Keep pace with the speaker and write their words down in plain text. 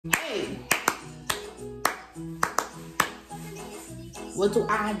What do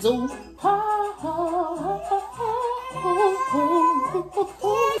I do?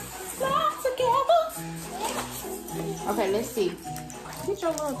 Together. Okay, let's see. Get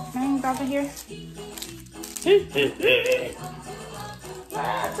your little things out of here.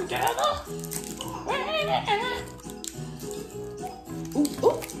 Together. Ooh,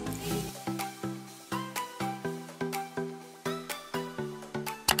 ooh.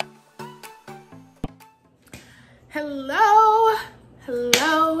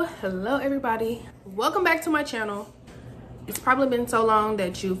 Hello everybody, welcome back to my channel. It's probably been so long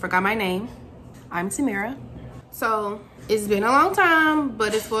that you forgot my name. I'm Samira. So it's been a long time,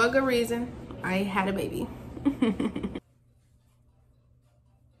 but it's for a good reason. I had a baby.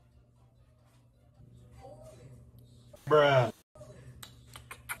 Bruh.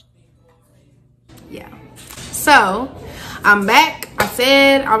 Yeah, so I'm back. I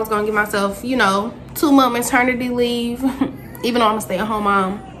said I was gonna give myself, you know, 2-month maternity leave. Even though I'm a stay-at-home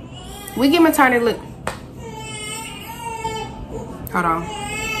mom, we get maternity leave. Hold on.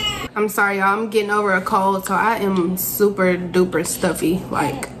 I'm sorry, y'all. I'm getting over a cold, so I am super duper stuffy.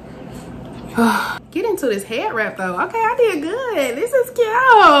 Like, get into this head wrap though. Okay, I did good. This is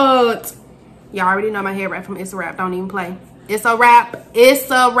cute. Y'all already know my hair wrap from It's a Wrap. Don't even play. It's a wrap.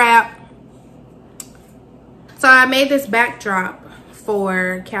 It's a wrap. So I made this backdrop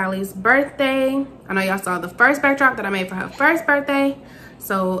for Callie's birthday. I know y'all saw the first backdrop that I made for her first birthday.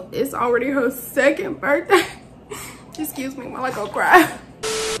 So it's already her second birthday. Excuse me while I go cry.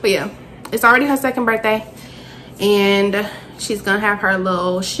 But yeah, it's already her second birthday. And she's gonna have her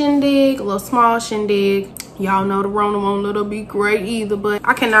little shindig, a little small shindig. Y'all know the Rona won't let her be great either, but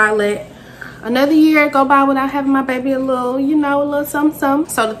I cannot let another year go by without having my baby a little, you know, a little something,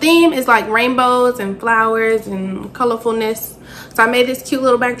 something. So the theme is like rainbows and flowers and colorfulness. So I made this cute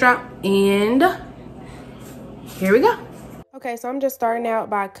little backdrop and here we go. Okay, so I'm just starting out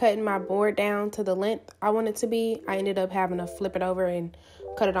by cutting my board down to the length I want it to be. I ended up having to flip it over and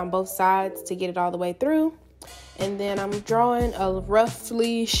cut it on both sides to get it all the way through. And then I'm drawing a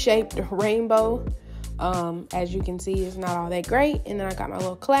roughly shaped rainbow. As you can see, it's not all that great. And then I got my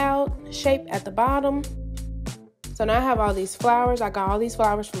little cloud shape at the bottom. So now I have all these flowers. I got all these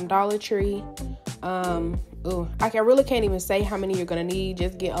flowers from Dollar Tree. I really can't even say how many you're gonna need.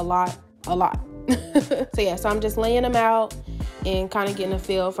 Just get a lot. So yeah, so I'm just laying them out and kind of getting a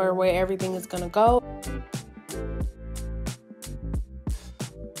feel for where everything is gonna go.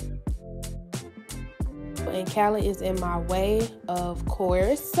 And Callie is in my way, of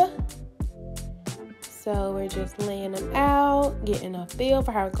course. So we're just laying them out, getting a feel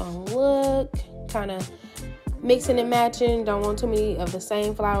for how it's gonna look, kind of mixing and matching. Don't want too many of the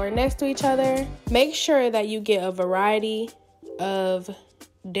same flower next to each other. Make sure that you get a variety of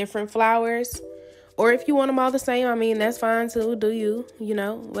different flowers, or if you want them all the same, I mean, that's fine too. Do you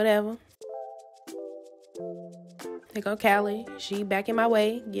know, whatever. There go Callie, she back in my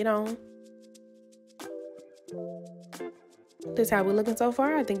way. Get on. This is how we're looking so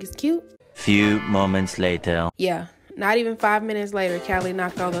far. I think it's cute. Few moments later. Yeah, not even 5 minutes later, Callie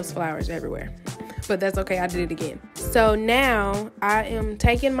knocked all those flowers everywhere. But that's okay, I did it again. So now I am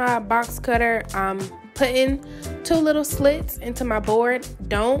taking my box cutter. I'm putting 2 little slits into my board.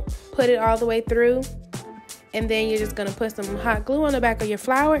 Don't put it all the way through. And then you're just gonna put some hot glue on the back of your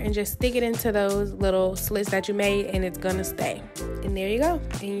flower and just stick it into those little slits that you made, and it's gonna stay. And there you go.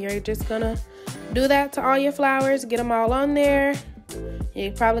 And you're just gonna do that to all your flowers, get them all on there.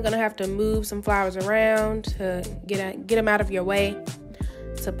 You're probably gonna have to move some flowers around to get them out of your way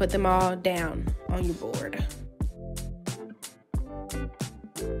to put them all down on your board.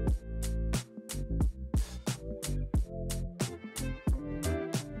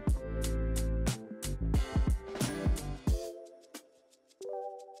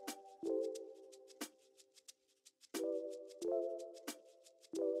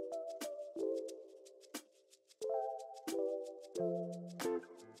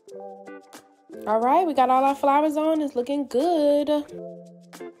 All right, we got all our flowers on. It's looking good.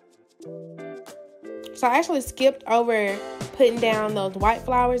 So I actually skipped over putting down those white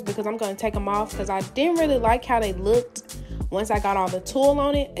flowers because I'm going to take them off because I didn't really like how they looked once I got all the tulle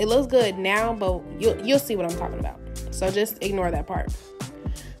on it. It looks good now, but you'll see what I'm talking about. So just ignore that part.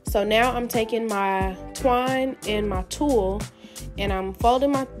 So now I'm taking my twine and my tulle and I'm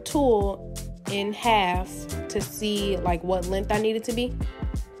folding my tulle in half to see like what length I need it to be.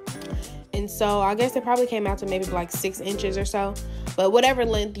 And so I guess it probably came out to maybe like 6 inches or so. But whatever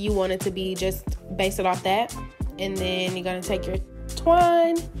length you want it to be, just base it off that. And then you're going to take your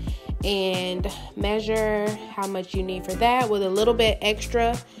twine and measure how much you need for that with a little bit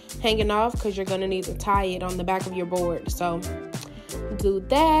extra hanging off because you're going to need to tie it on the back of your board. So do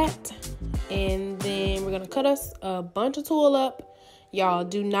that, and then we're gonna cut us a bunch of tulle up. Y'all,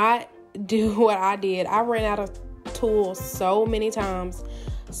 do not do what I did. I ran out of tulle so many times,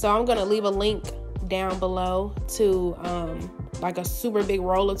 so I'm gonna leave a link down below to like a super big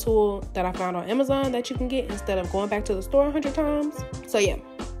roll of tulle that I found on Amazon that you can get instead of going back to the store 100 times. So yeah,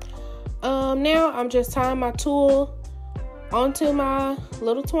 now I'm just tying my tulle onto my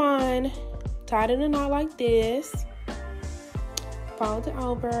little twine, tied in a knot like this, fold it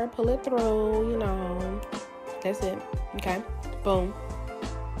over, pull it through, you know, that's it. Okay, boom.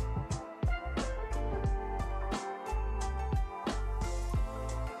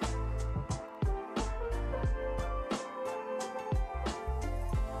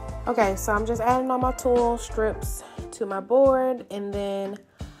 Okay, so I'm just adding all my tulle strips to my board, and then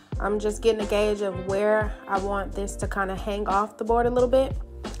I'm just getting a gauge of where I want this to kind of hang off the board a little bit.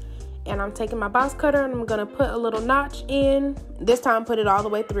 And I'm taking my box cutter and I'm gonna put a little notch in. This time put it all the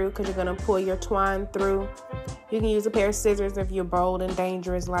way through, because you're gonna pull your twine through. You can use a pair of scissors if you're bold and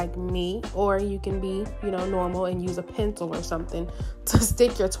dangerous like me, or you can be, you know, normal and use a pencil or something to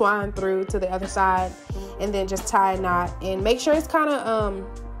stick your twine through to the other side, and then just tie a knot and make sure it's kind of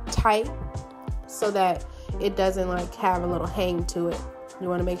tight so that it doesn't like have a little hang to it. You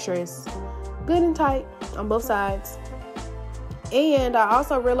want to make sure it's good and tight on both sides. And I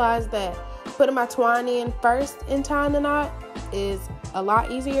also realized that putting my twine in first and tying the knot is a lot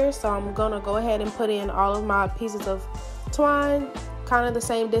easier, so I'm gonna go ahead and put in all of my pieces of twine kind of the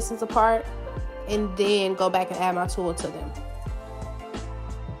same distance apart, and then go back and add my tulle to them.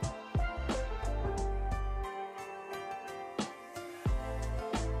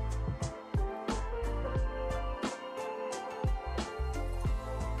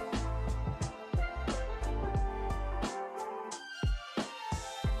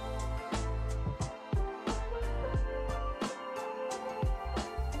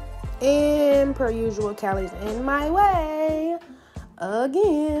 And per usual, Callie's in my way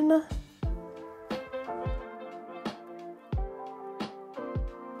again.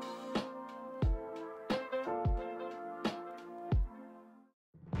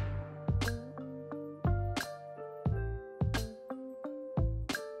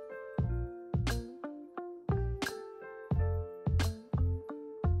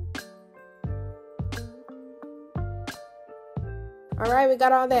 All right, we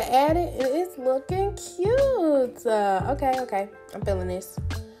got all that added, and it's looking cute. Okay, I'm feeling this.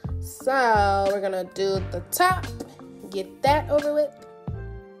 So we're gonna do the top, get that over with.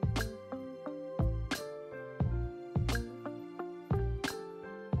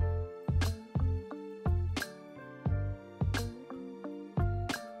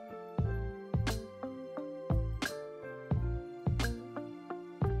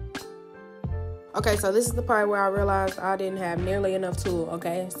 Okay, so this is the part where I realized I didn't have nearly enough tulle,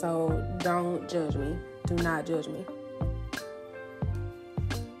 okay? So don't judge me. Do not judge me.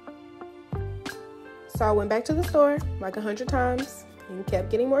 So I went back to the store like 100 times and kept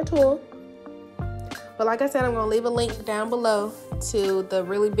getting more tulle. But like I said, I'm going to leave a link down below to the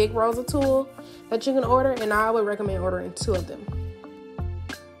really big rolls of tulle that you can order, and I would recommend ordering 2 of them.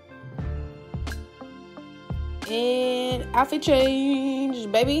 And outfit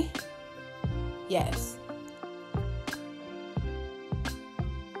change, baby. Yes.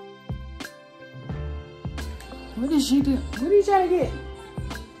 What did she do? What are you trying to get?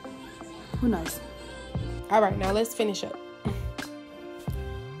 Who knows? All right, now let's finish up.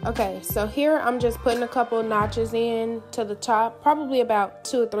 Okay, so here I'm just putting a couple notches in to the top, probably about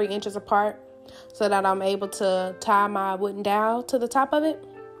 2 or 3 inches apart, so that I'm able to tie my wooden dowel to the top of it.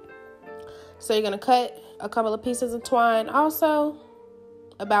 So you're gonna cut a couple of pieces of twine also,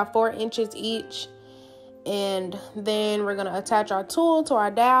 about 4 inches each, and then we're gonna attach our tulle to our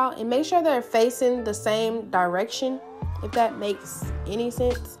dowel and make sure they're facing the same direction, if that makes any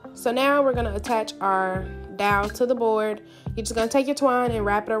sense. So now we're gonna attach our dowel to the board. You're just gonna take your twine and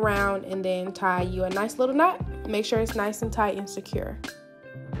wrap it around and then tie you a nice little knot. Make sure it's nice and tight and secure.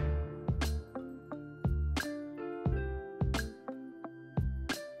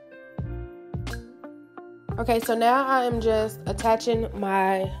 Okay, so now I am just attaching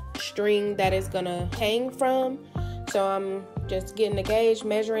my string that is gonna hang from. So I'm just getting the gauge,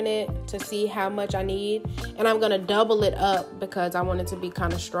 measuring it to see how much I need. And I'm gonna double it up because I want it to be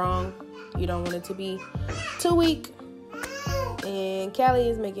kind of strong. You don't want it to be too weak. And Callie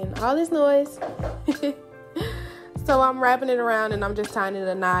is making all this noise. So I'm wrapping it around and I'm just tying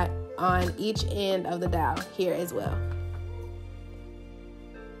a knot on each end of the dowel here as well.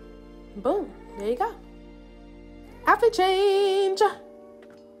 Boom, there you go. Outfit change.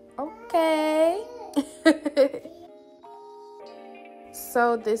 Okay.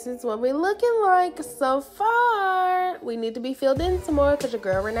 so this is what we're looking like so far. We need to be filled in some more because your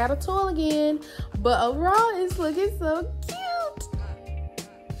girl ran out of tulle again. But overall, it's looking so cute.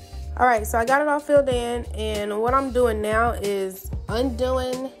 All right, so I got it all filled in, and what I'm doing now is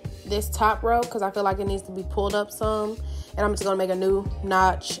undoing this top row because I feel like it needs to be pulled up some. And I'm just gonna make a new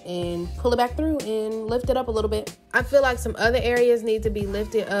notch and pull it back through and lift it up a little bit. I feel like some other areas need to be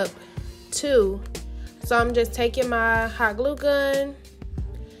lifted up too. So I'm just taking my hot glue gun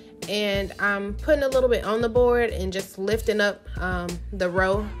and I'm putting a little bit on the board and just lifting up the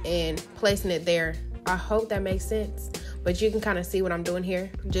row and placing it there. I hope that makes sense, but you can kind of see what I'm doing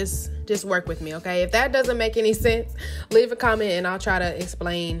here. Just work with me, okay? If that doesn't make any sense, leave a comment and I'll try to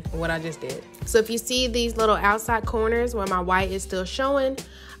explain what I just did. So if you see these little outside corners where my white is still showing,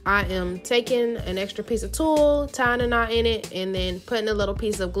 I am taking an extra piece of tulle, tying a knot in it, and then putting a little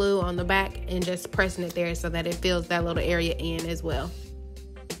piece of glue on the back and just pressing it there so that it fills that little area in as well.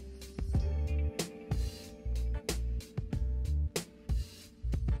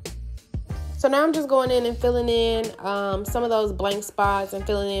 So now I'm just going in and filling in some of those blank spots and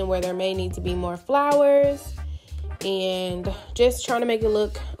filling in where there may need to be more flowers and just trying to make it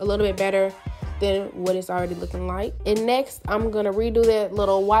look a little bit better than what it's already looking like. And next, I'm gonna redo that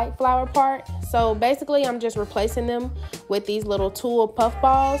little white flower part. So basically, I'm just replacing them with these little tulle puff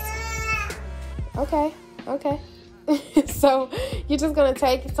balls. Okay. So you're just gonna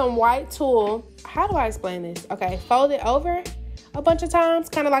take some white tulle. How do I explain this? Okay, fold it over a bunch of times,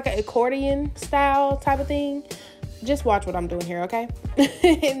 kind of like an accordion style type of thing. Just watch what I'm doing here, okay?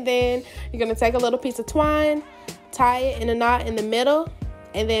 And then you're gonna take a little piece of twine, tie it in a knot in the middle,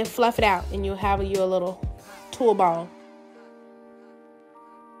 and then fluff it out, and you'll have you a little tulle ball.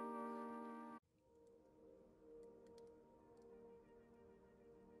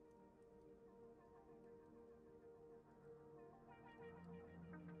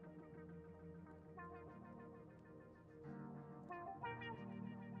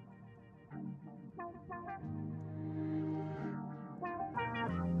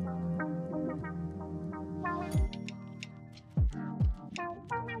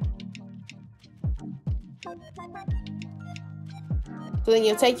 So then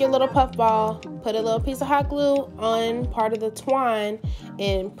you'll take your little puff ball, put a little piece of hot glue on part of the twine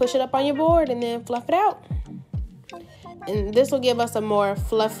and push it up on your board and then fluff it out. And this will give us a more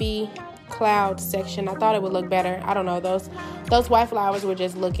fluffy cloud section. I thought it would look better. I don't know, those white flowers were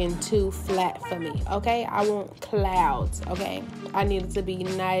just looking too flat for me, okay? I want clouds, okay? I need it to be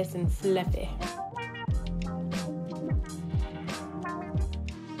nice and fluffy.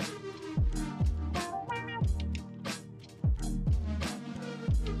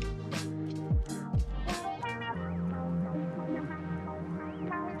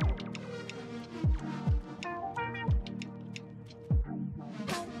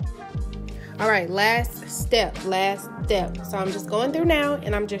 All right, last step. So I'm just going through now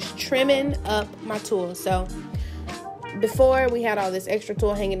and I'm just trimming up my tulle. So before we had all this extra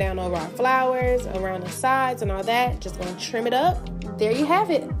tulle hanging down over our flowers, around the sides and all that. Just gonna trim it up. There you have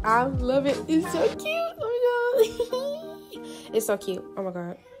it. I love it. It's so cute. Oh my God. It's so cute. Oh my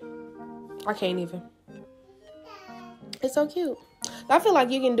God. I can't even. It's so cute. I feel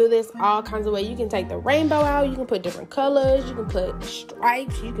like you can do this all kinds of ways. You can take the rainbow out. You can put different colors. You can put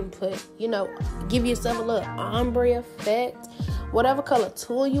stripes. You can put, you know, give yourself a little ombre effect. Whatever color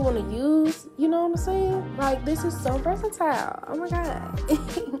tulle you want to use. You know what I'm saying? Like, this is so versatile. Oh my God.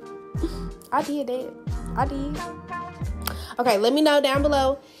 I did it. I did. Okay, let me know down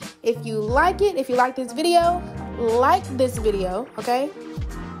below if you like it. If you like this video, okay?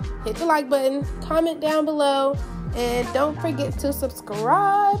 Hit the like button. Comment down below. And don't forget to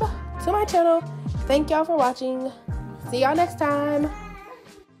subscribe to my channel. Thank y'all for watching. See y'all next time.